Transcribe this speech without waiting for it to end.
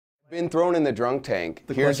Been thrown in the drunk tank.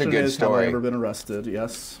 Here's a good story. Have I ever been arrested?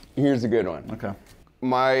 Yes. Here's a good one. Okay.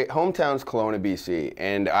 My hometown's Kelowna, BC,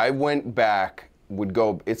 and I went back,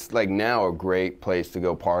 it's like now a great place to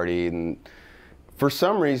go party, and for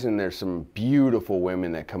some reason there's some beautiful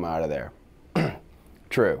women that come out of there.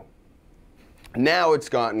 True. Now it's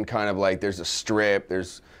gotten kind of like there's a strip,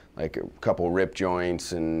 there's like a couple rip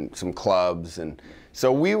joints and some clubs, and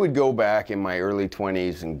so we would go back in my early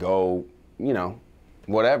 20s and go, you know,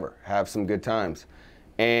 whatever, have some good times.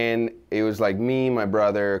 And it was like me, my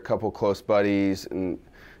brother, a couple close buddies, and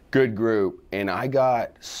good group. And I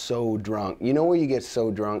got so drunk. You know where you get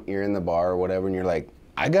so drunk, you're in the bar or whatever, and you're like,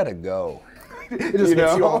 I gotta go. It just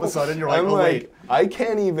hits you all of a sudden, you're like, I'm oh like, wait. I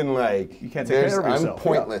can't even like, you can't take care of yourself. I'm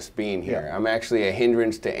pointless being here. I'm actually a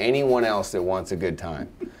hindrance to anyone else that wants a good time.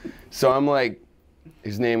 So I'm like,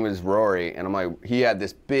 his name was Rory, and I'm like, he had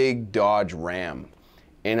this big Dodge Ram.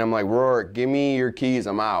 And I'm like, Rory, give me your keys,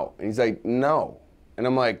 I'm out. And he's like, no. And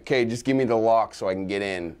I'm like, okay, just give me the lock so I can get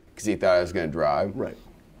in, because he thought I was gonna drive. Right.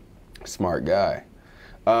 Smart guy.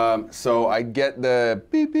 So I get the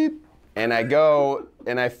beep beep, and I go,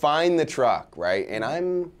 and I find the truck, right? And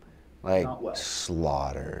I'm like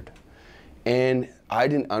slaughtered. And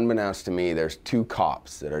unbeknownst to me, there's two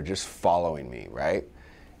cops that are just following me, right?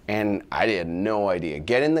 And I had no idea.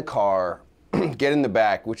 Get in the car, get in the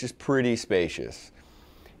back, which is pretty spacious.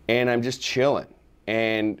 And I'm just chilling.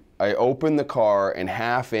 And I open the car, and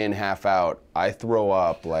half in, half out, I throw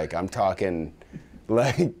up, like, I'm talking,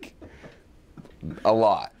 like, a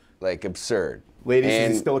lot, like, absurd. Ladies,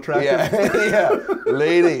 is he still attractive? Yeah, yeah,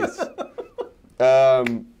 ladies.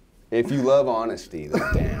 If you love honesty,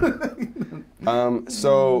 then damn.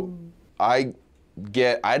 So I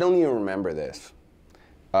don't even remember this,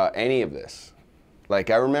 any of this. Like,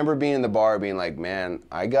 I remember being in the bar being like, man,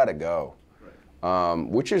 I gotta go.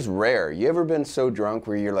 Which is rare. You ever been so drunk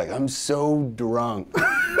where you're like, I'm so drunk?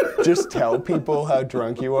 Just tell people how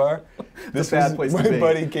drunk you are. This is my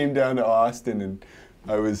buddy came down to Austin, and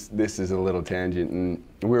this is a little tangent, and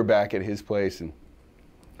we were back at his place, and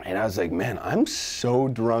I was like, man, I'm so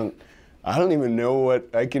drunk. I don't even know what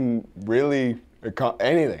I can really,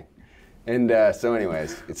 anything. And so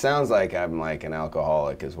anyways, it sounds like I'm like an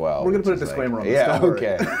alcoholic as well. We're going to put a disclaimer on this. Yeah,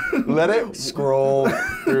 okay. Let it scroll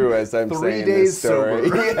through as I'm saying this story.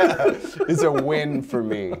 3 days sober. Yeah, it's a win for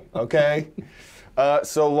me, okay?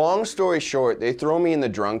 So long story short, they throw me in the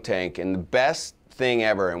drunk tank, and the best thing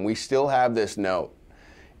ever, and we still have this note,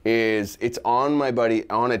 is it's on my buddy,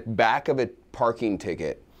 on the back of a parking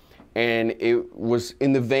ticket. And it was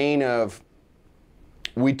in the vein of,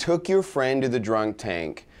 we took your friend to the drunk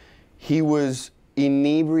tank. He was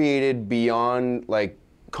inebriated beyond like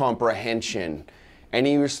comprehension, and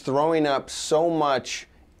he was throwing up so much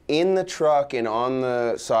in the truck and on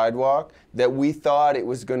the sidewalk that we thought it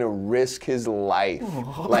was gonna risk his life.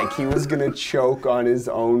 Like he was gonna choke on his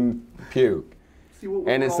own puke.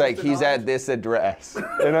 And it's like, he's at this address.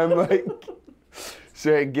 And I'm like,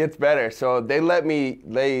 so it gets better. So they let me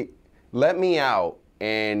out,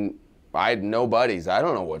 and I had no buddies. I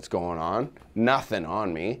don't know what's going on. Nothing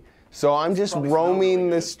on me. So I'm just roaming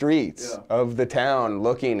the streets of the town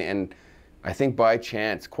looking, and I think by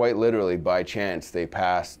chance, quite literally by chance, they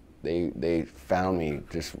found me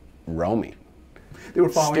just roaming. They were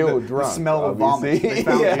following the smell of vomit. They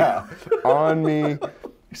found you. On me.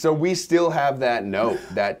 So we still have that note,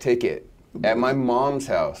 that ticket, at my mom's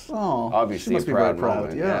house. Oh, obviously she must a proud be very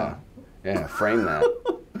proud. moment. Yeah, frame that.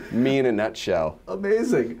 Me in a nutshell.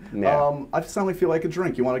 Amazing. Yeah. I suddenly feel like a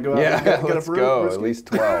drink. You want to go out and get a brew? Let's go. At least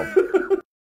 12.